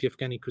skating of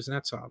Yevgeny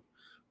Kuznetsov.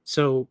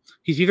 So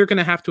he's either going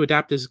to have to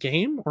adapt his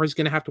game or he's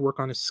going to have to work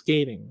on his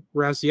skating.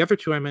 Whereas the other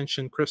two I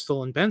mentioned,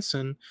 Crystal and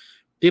Benson,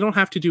 they don't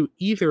have to do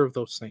either of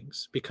those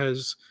things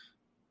because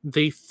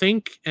they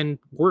think and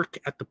work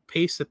at the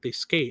pace that they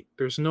skate.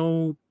 There's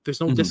no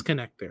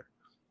disconnect there.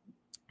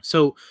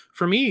 So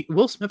for me,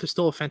 Will Smith is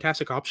still a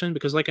fantastic option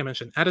because, like I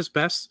mentioned, at his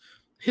best,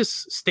 his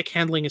stick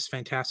handling is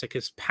fantastic.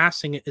 His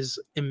passing is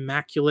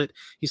immaculate.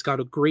 He's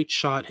got a great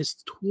shot. His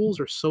tools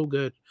are so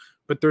good,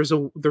 but there's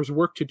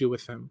work to do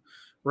with him.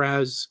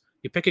 Whereas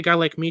you pick a guy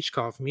like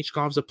Michkov.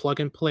 Michkov's a plug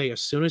and play. As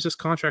soon as his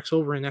contract's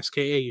over in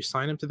SKA, you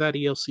sign him to that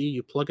ELC,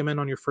 you plug him in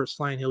on your first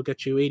line, he'll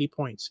get you 80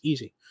 points.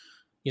 Easy.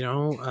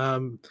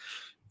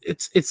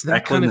 It's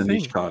that kind of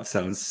thing. Michkov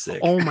sounds sick.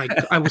 Oh my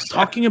God. I was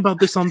talking about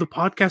this on the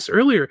podcast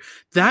earlier.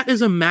 That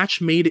is a match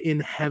made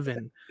in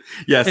heaven.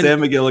 Yeah,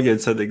 Sam McGilligan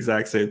said the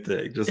exact same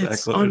thing. Just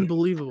it's Eklund.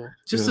 Unbelievable.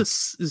 Just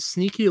the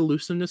sneaky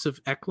elusiveness of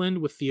Eklund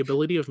with the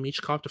ability of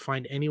Michkov to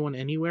find anyone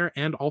anywhere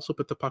and also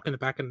put the puck in the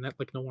back of the net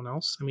like no one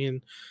else. I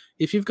mean,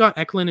 if you've got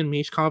Eklund and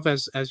Michkov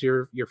as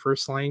your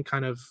first line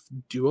kind of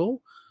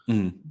duo,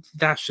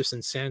 that's just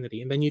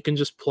insanity. And then you can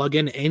just plug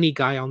in any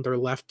guy on their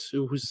left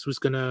who's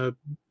gonna,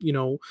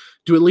 do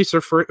at least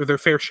their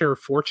fair share of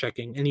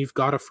forechecking, and you've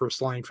got a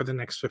first line for the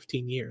next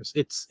 15 years.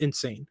 It's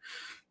insane.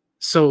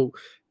 So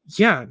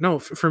yeah, no,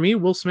 for me,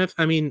 Will Smith,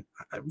 I mean,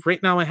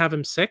 right now I have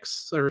him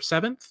 6th or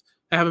 7th.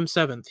 I have him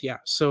 7th. Yeah.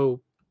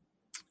 So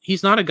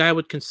he's not a guy I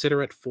would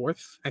consider at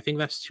 4th. I think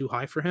that's too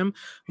high for him.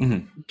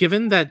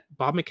 Given that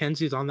Bob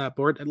McKenzie's on that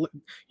board, the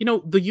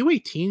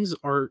U18s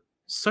are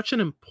such an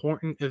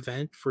important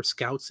event for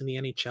scouts in the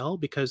NHL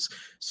because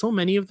so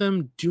many of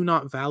them do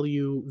not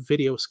value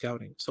video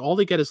scouting. So all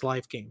they get is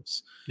live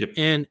games.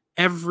 And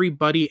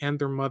everybody and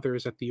their mother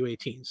is at the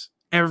U18s.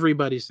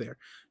 Everybody's there.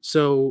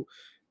 So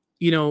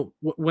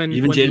when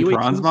Jayden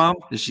Perron's mom,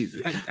 is she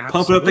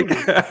pumping up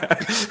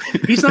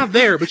the He's not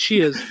there, but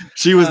she is.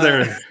 She was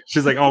there.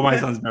 She's like, "Oh, my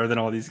son's better than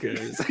all these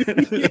guys."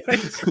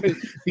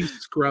 These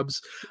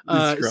scrubs.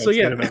 So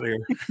yeah,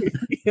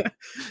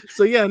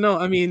 no,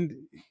 I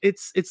mean,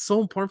 it's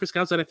so important for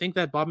scouts that I think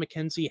that Bob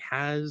McKenzie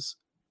has,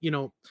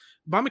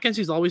 Bob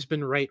McKenzie's always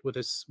been right with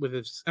his.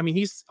 I mean,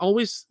 he's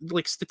always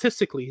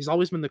statistically, he's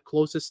always been the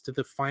closest to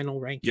the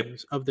final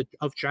rankings of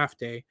draft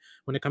day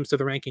when it comes to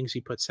the rankings he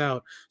puts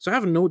out. So I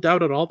have no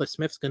doubt at all that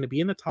Smith's going to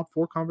be in the top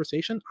 4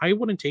 conversation. I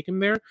wouldn't take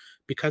him there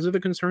because of the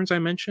concerns I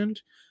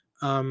mentioned.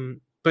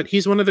 but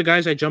he's one of the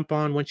guys I jump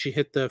on once you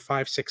hit the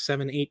 5, 6,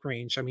 7, 8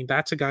 range. I mean,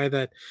 that's a guy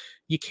that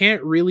you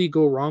can't really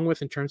go wrong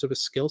with in terms of a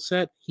skill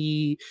set.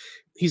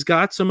 He's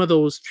got some of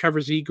those Trevor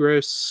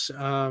Zegras,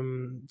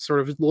 sort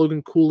of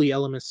Logan Cooley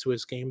elements to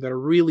his game that are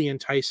really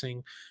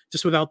enticing,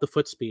 just without the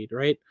foot speed,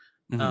 right?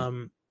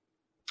 Mm-hmm.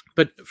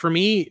 But for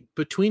me,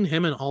 between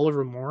him and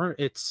Oliver Moore,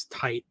 it's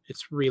tight.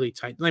 It's really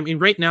tight. I mean,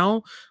 right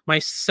now, my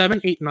 7,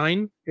 8,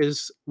 9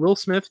 is Will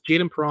Smith,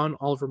 Jayden Perron,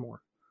 Oliver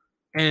Moore.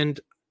 And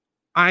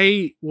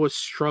I was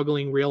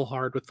struggling real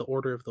hard with the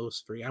order of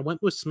those three. I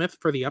went with Smith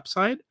for the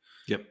upside.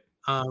 Yep.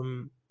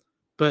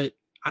 But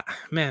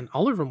man,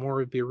 Oliver Moore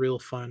would be real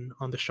fun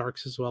on the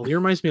Sharks as well. He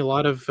reminds me a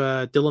lot of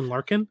Dylan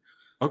Larkin.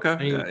 Okay, I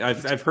mean,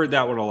 I've heard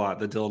that one a lot.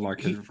 The Dylan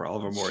Larkin for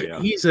Oliver Moore. Yeah,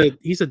 he's a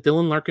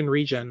Dylan Larkin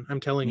regen. I'm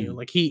telling you,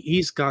 like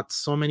he's got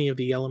so many of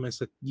the elements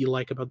that you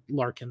like about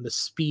Larkin: the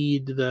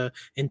speed, the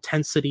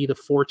intensity, the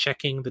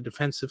forechecking, the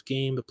defensive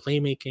game, the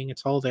playmaking.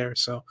 It's all there.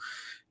 So,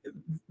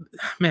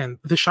 man,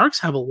 the Sharks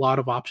have a lot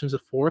of options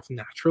at fourth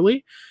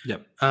naturally.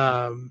 Yep.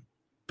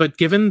 But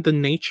given the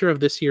nature of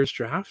this year's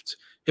draft,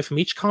 if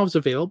Michkov's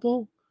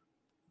available,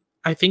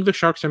 I think the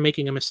Sharks are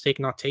making a mistake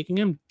not taking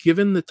him,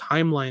 given the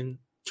timeline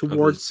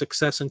towards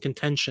success and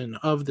contention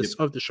of this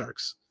of the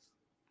Sharks.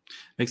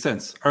 Makes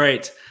sense. All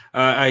right.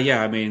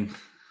 Yeah, I mean,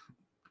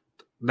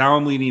 now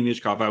I'm leaning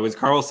Michkov. I was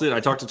Carlson. I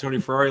talked to Tony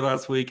Ferrari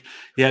last week.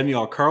 He had me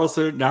all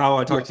Carlson. Now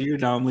I talked to you.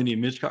 Now I'm leaning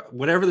Michkov.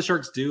 Whatever the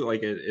Sharks do, like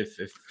if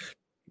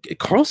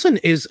Carlson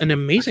is an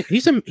amazing.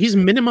 He's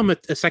minimum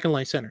a second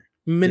line center.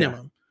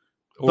 Minimum. Yeah.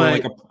 Or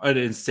like an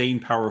insane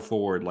power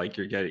forward, like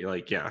you're getting.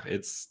 Like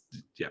it's.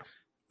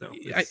 No,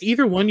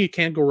 either one you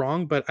can't go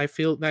wrong, but have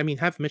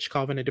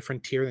Michkov in a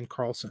different tier than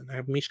Carlson. I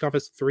have Michkov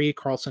as 3,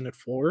 Carlson at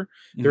 4.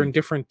 They're in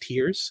different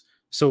tiers,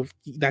 so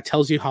that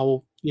tells you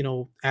how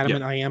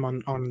adamant I am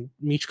on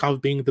Michkov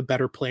being the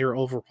better player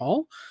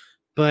overall.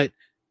 But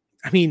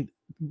I mean,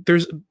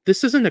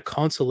 this isn't a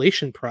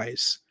consolation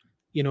prize.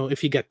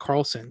 If you get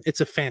Carlson,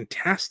 it's a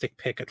fantastic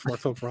pick at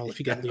 4th overall if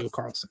you get Leo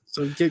Carlson.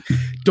 So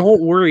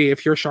don't worry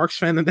if you're a Sharks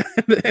fan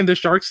and the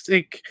Sharks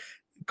take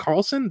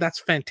Carlson, that's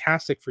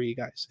fantastic for you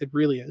guys. It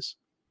really is.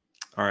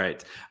 All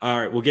right.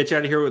 We'll get you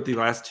out of here with the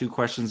last 2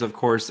 questions, of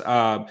course.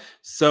 Where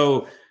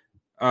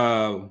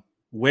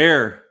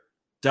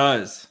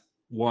does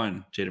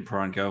Jayden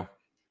Perron go?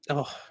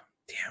 Oh,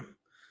 damn.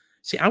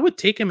 See, I would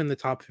take him in the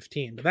top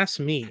 15, but that's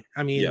me.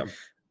 I mean,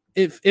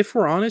 if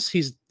we're honest,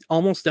 he's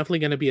almost definitely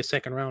going to be a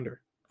second rounder.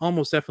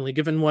 Almost definitely,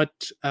 given what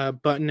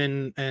Button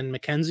and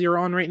McKenzie are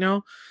on right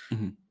now.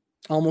 Mm-hmm.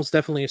 Almost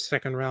definitely a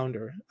second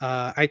rounder.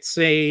 I'd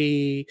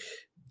say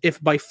if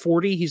by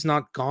 40 he's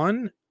not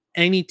gone,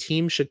 any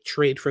team should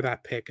trade for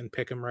that pick and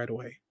pick him right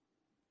away.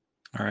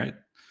 All right.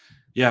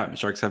 Yeah,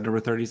 Sharks have number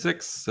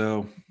 36.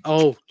 So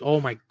oh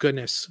my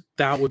goodness,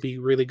 that would be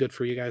really good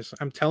for you guys.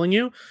 I'm telling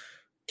you,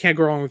 can't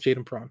go wrong with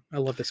Jayden Perron. I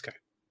love this guy.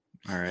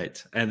 All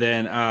right. And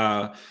then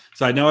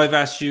so I know I've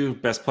asked you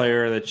best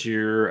player that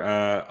you're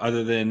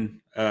other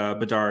than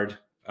Bedard.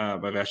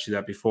 I've asked you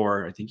that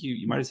before. I think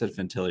you might have said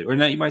Fantilli, or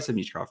not. You might have said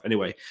Michkov.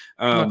 Anyway,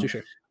 not too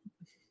sure.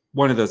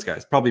 One of those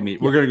guys, probably me.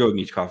 We're gonna go with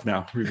Michkov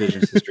now.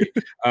 Revisionist history.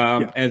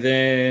 And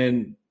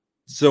then,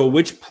 so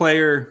which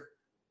player?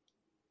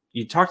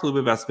 You talked a little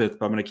bit about Smith,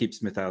 but I'm gonna keep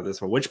Smith out of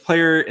this one. Which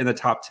player in the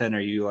top 10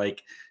 are you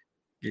like?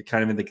 You're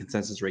kind of in the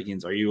consensus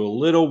rankings. Are you a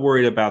little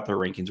worried about their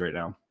rankings right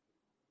now?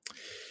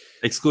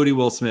 Excluding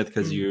Will Smith,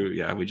 because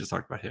we just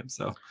talked about him.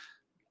 So,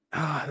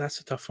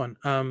 that's a tough one.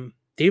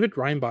 David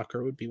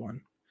Reinbacher would be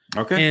one.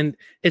 Okay. And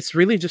it's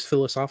really just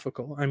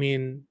philosophical. I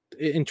mean,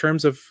 in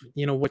terms of,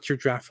 what your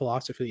draft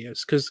philosophy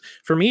is. Because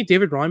for me,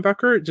 David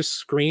Reinbacher just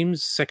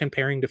screams second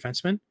pairing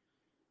defenseman.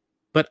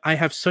 But I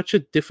have such a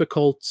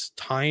difficult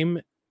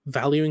time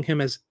valuing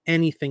him as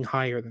anything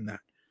higher than that.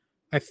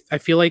 I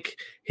feel like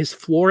his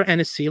floor and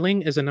his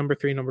ceiling is a number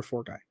 3, number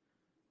 4 guy.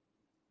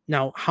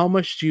 Now, how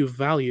much do you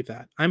value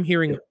that? I'm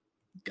hearing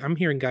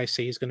guys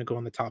say he's going to go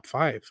in the top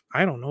 5.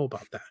 I don't know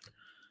about that.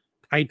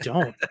 I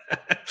don't.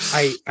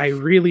 I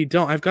really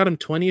don't. I've got him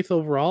 20th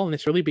overall, and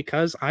it's really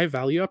because I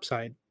value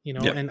upside,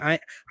 and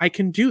I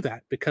can do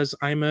that because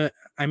I'm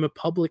a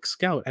public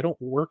scout. I don't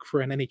work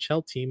for an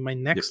NHL team. My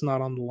neck's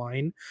not on the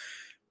line.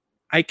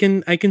 I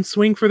can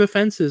swing for the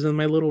fences in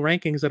my little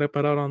rankings that I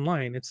put out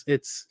online.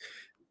 It's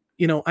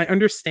I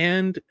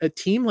understand a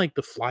team like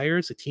the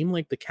Flyers, a team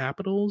like the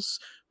Capitals,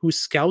 whose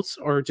scouts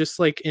are just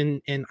like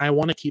in I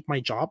want to keep my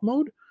job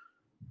mode.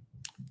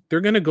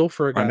 They're going to go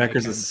for a guy.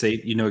 Linebackers is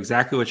safe. You know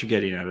exactly what you're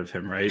getting out of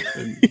him, right?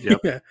 And,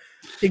 yeah,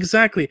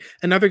 exactly.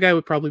 Another guy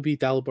would probably be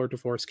Dalibor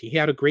Dvorsky. He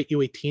had a great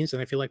U18s,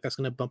 and I feel like that's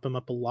going to bump him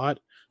up a lot.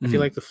 I feel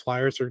like the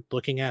Flyers are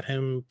looking at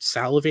him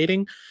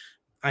salivating.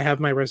 I have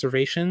my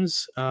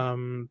reservations.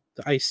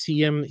 I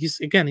see him. He's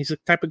the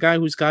type of guy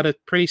who's got a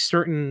pretty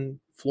certain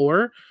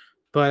floor,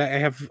 but I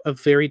have a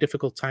very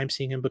difficult time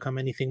seeing him become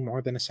anything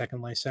more than a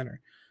second line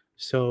center.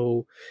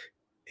 So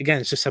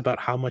again, it's just about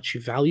how much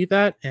you value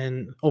that,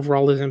 and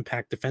overall his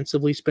impact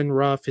defensively has been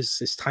rough.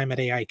 His time at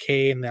AIK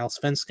and the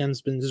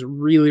Allsvenskan's been just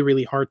really,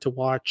 really hard to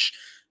watch.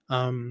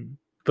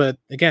 But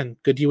again,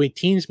 good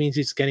U18s means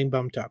he's getting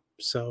bumped up.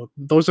 So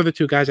those are the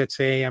two guys I'd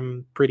say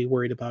I'm pretty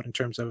worried about in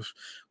terms of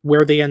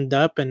where they end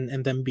up and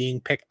them being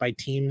picked by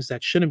teams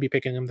that shouldn't be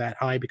picking them that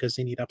high because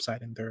they need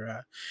upside in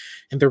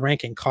their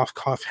ranking. Cough,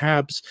 cough,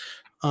 Habs.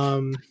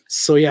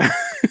 So yeah,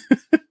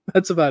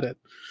 that's about it.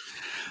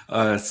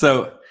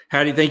 So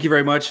Hadi, thank you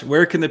very much.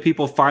 Where can the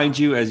people find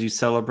you as you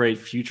celebrate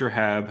future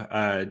Hab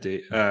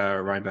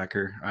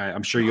Reinbacher?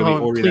 I'm sure you'll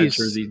be ordering that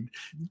jersey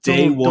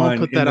day one.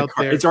 Don't put that out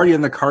there. It's already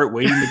in the cart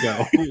waiting to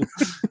go.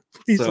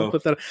 Please don't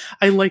put that.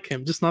 I like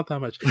him, just not that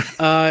much.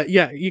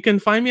 Yeah, you can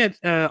find me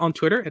on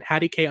Twitter at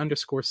HadiK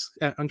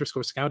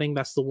 _scouting.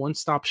 That's the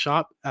one-stop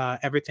shop.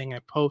 Everything I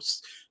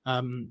post,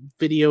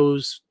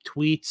 videos,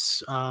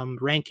 tweets,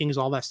 rankings,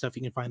 all that stuff.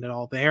 You can find it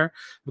all there.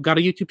 I've got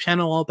a YouTube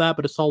channel, all that,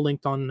 but it's all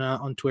linked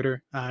on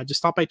Twitter. Just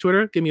stop by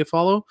Twitter, give me a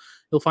follow.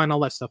 You'll find all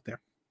that stuff there.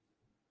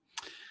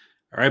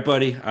 All right,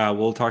 buddy.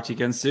 We'll talk to you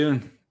again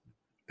soon.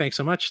 Thanks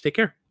so much. Take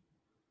care.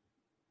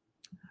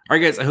 All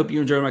right, guys, I hope you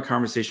enjoyed my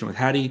conversation with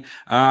Hadi.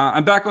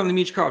 I'm back on the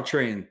Michkov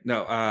train.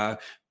 No,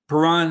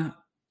 Perron,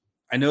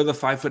 I know the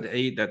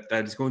 5'8",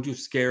 that is going to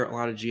scare a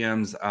lot of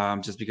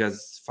GMs just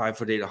because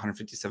 5'8",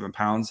 157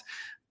 pounds.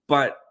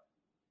 But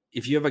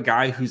if you have a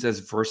guy who's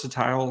as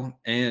versatile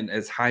and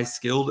as high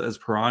skilled as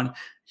Perron,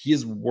 he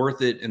is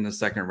worth it in the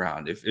second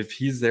round. If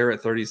he's there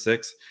at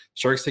 36,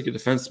 Sharks take a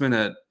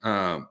defenseman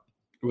at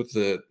with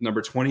the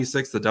number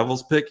 26, the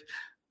Devils pick,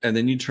 and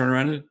then you turn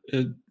around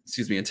and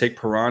take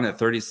Perron at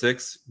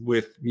 36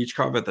 with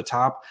Michkov at the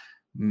top.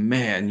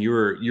 Man,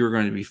 you're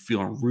going to be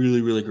feeling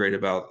really, really great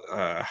about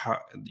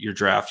your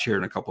draft here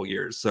in a couple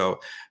years. So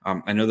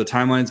I know the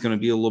timeline is going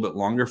to be a little bit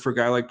longer for a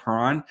guy like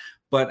Perron,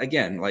 but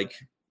again, like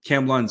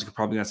Cam Lund's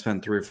probably going to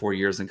spend 3 or 4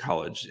 years in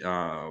college.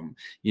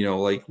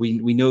 Like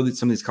we know that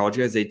some of these college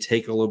guys, they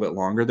take a little bit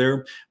longer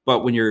there,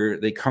 but when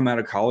they come out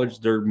of college,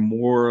 they're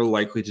more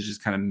likely to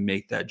just kind of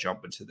make that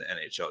jump into the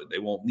NHL. They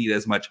won't need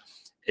as much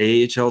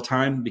AHL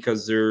time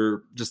because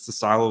they're just the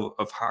style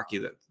of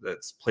hockey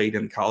that's played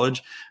in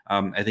college.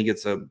 I think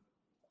it's a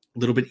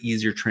little bit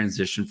easier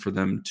transition for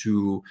them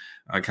to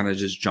kind of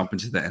just jump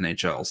into the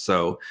NHL.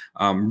 So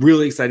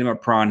really excited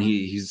about Perron.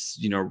 He's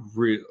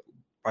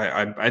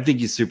I think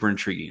he's super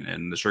intriguing,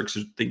 and the Sharks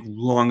think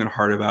long and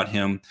hard about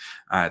him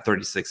at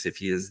 36 if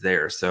he is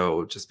there.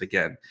 So just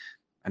again,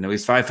 I know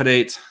he's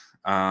 5'8",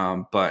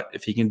 but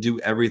if he can do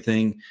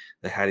everything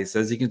that Hadi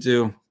says he can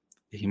do,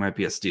 he might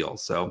be a steal.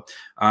 So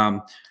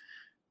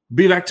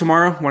be back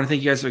tomorrow. I want to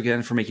thank you guys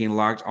again for making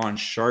Locked On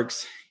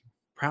Sharks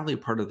proudly a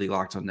part of the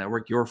Locked On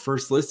Network, your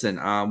first listen.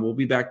 We'll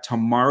be back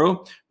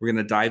tomorrow. We're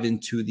going to dive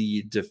into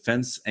the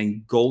defense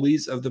and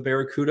goalies of the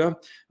Barracuda.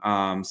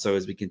 So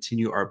as we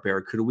continue our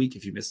Barracuda week,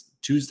 if you missed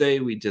Tuesday,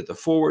 we did the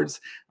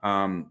forwards.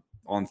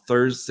 On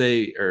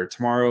Thursday or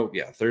tomorrow,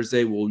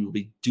 Thursday, we'll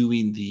be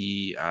doing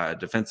the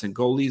defense and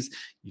goalies.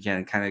 You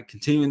can kind of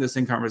continuing this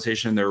in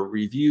conversation, their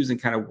reviews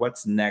and kind of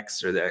what's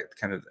next or the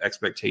kind of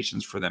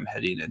expectations for them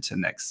heading into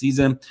next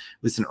season,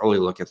 at least an early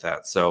look at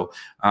that. So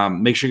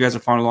make sure you guys are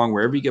following along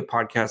wherever you get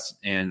podcasts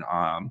and,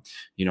 on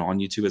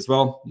YouTube as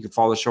well. You can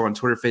follow the show on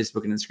Twitter,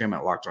 Facebook, and Instagram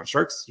at Locked On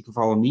Sharks. You can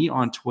follow me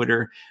on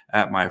Twitter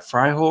at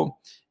MyFryhole.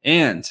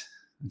 And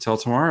until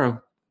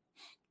tomorrow,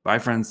 bye,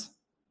 friends.